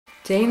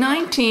Day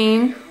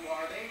 19.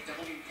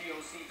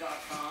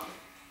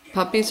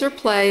 Puppies are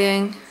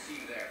playing.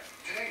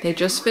 They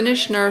just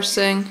finished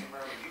nursing.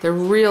 They're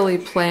really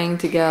playing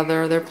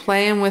together. They're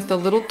playing with a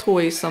little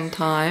toy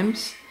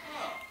sometimes.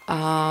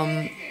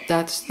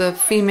 That's the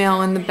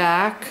female in the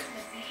back.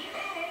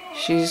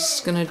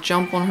 She's gonna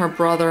jump on her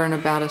brother in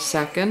about a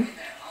second.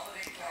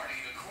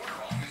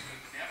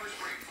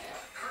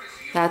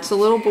 That's a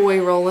little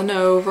boy rolling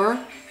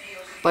over,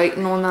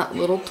 biting on that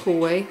little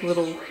toy,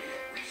 little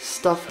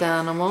stuffed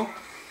animal.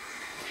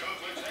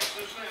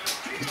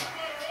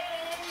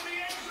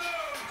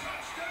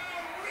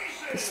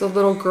 It's the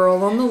little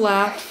girl on the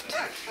left.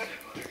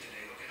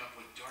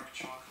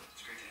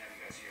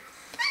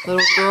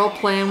 Little girl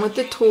playing with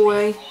the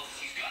toy.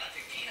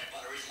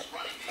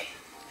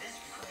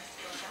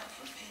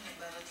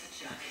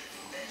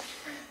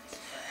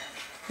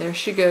 There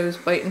she goes,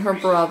 biting her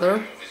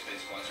brother.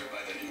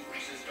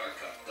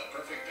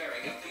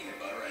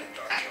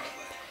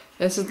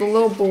 This is the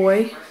little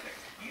boy.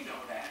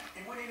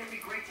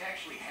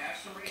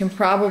 You can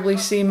probably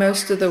see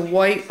most of the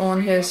white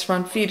on his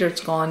front feet is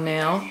gone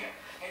now.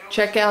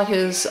 Check out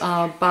his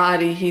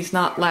body. He's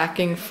not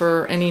lacking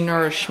for any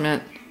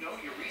nourishment.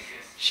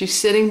 She's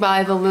sitting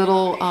by the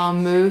little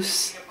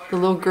moose, the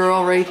little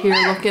girl right here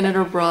looking at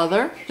her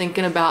brother,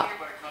 thinking about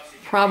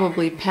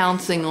probably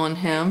pouncing on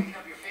him.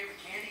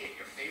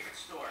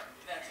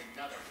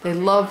 They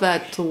love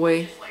that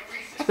toy,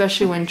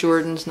 especially when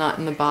Jordan's not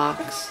in the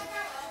box.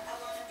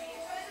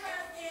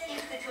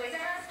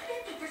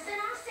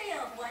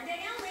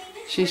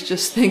 She's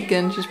just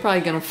thinking she's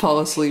probably going to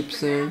fall asleep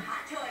soon.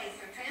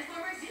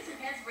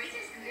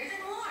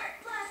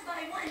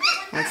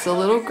 That's the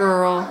little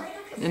girl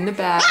in the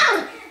back.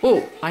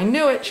 Oh, I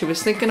knew it. She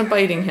was thinking of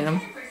biting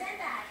him.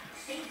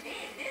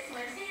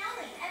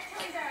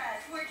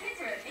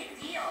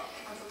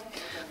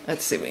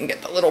 Let's see if we can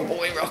get the little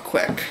boy real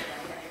quick.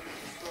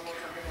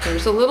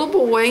 There's a little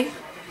boy.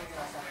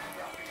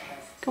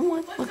 Come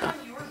on, look up.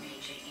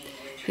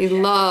 He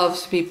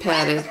loves to be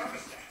petted.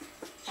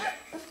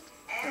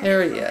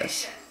 There he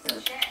is.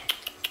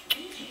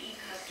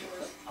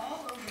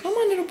 Come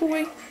on, little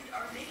boy.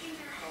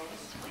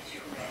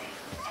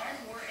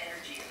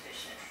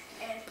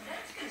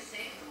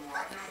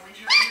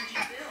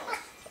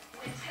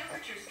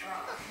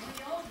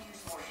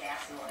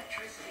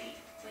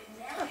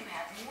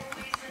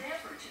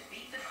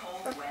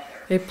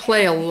 They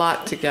play a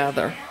lot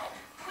together.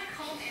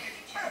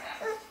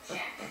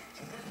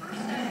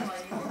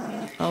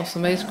 Oh,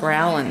 somebody's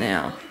growling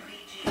now.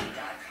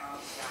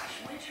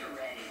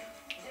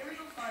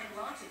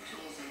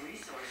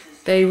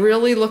 They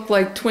really look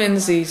like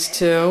twinsies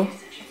too.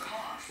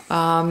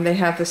 They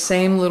have the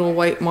same little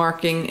white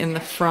marking in the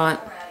front.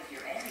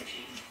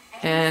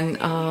 And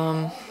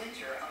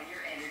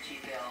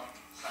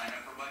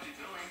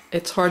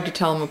it's hard to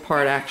tell them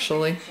apart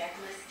actually.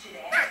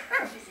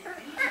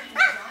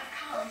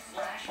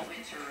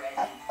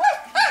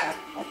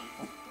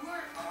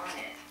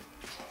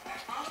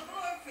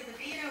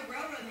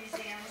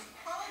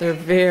 They're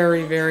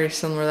very, very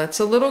similar. That's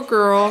a little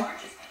girl.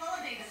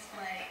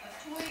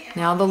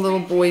 Now the little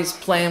boy's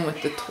playing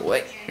with the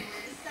toy.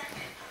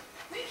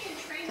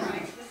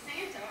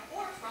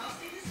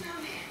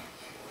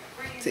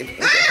 See if we can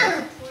get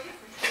her.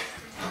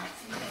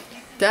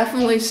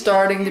 Definitely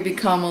starting to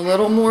become a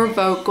little more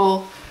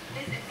vocal.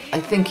 I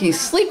think he's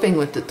sleeping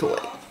with the toy.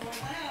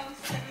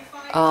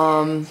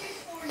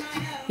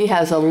 He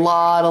has a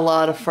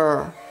lot of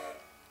fur.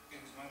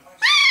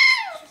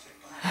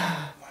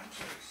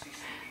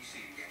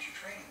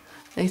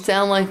 They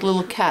sound like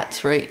little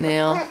cats right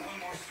now.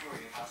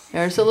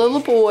 There's a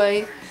little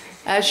boy.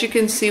 As you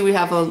can see, we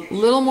have a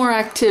little more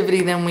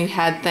activity than we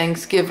had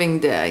Thanksgiving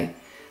Day.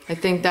 I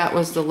think that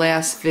was the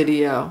last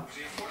video.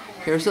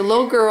 Here's a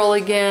little girl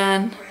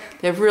again.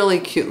 They have really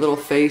cute little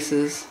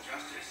faces.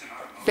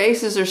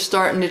 Faces are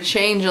starting to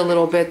change a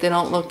little bit. They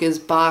don't look as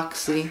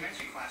boxy.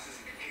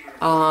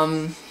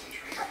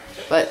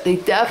 But they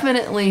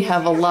definitely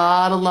have a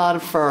lot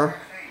of fur.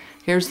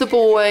 Here's the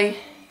boy.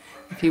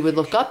 If he would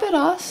look up at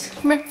us.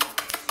 Come here.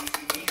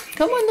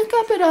 Come on, look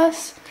up at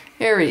us.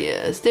 There he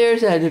is.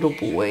 There's that little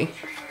boy.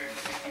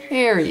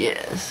 There he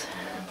is.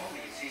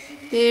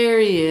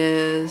 There he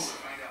is.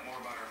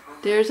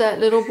 There's that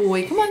little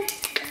boy. Come on.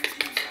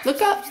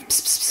 Look up.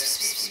 Psst, psst, psst,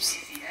 psst, psst.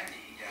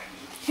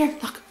 Here,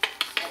 look.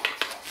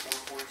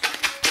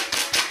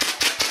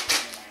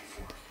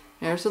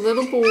 There's a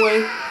little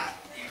boy.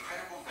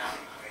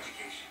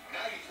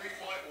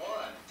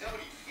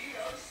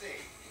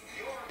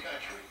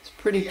 It's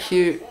pretty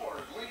cute.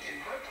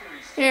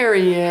 There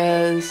he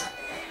is.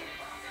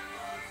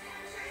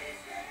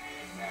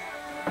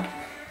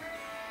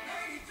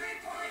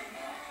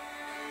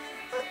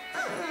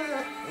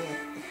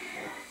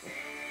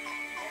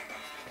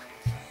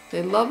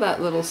 They love that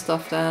little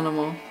stuffed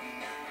animal.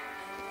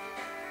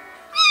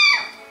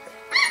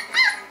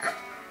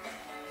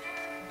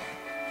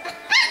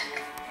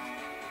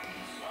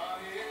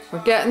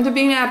 We're getting to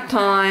be nap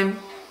time.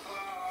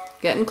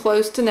 Getting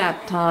close to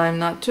nap time.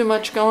 Not too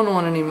much going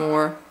on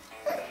anymore.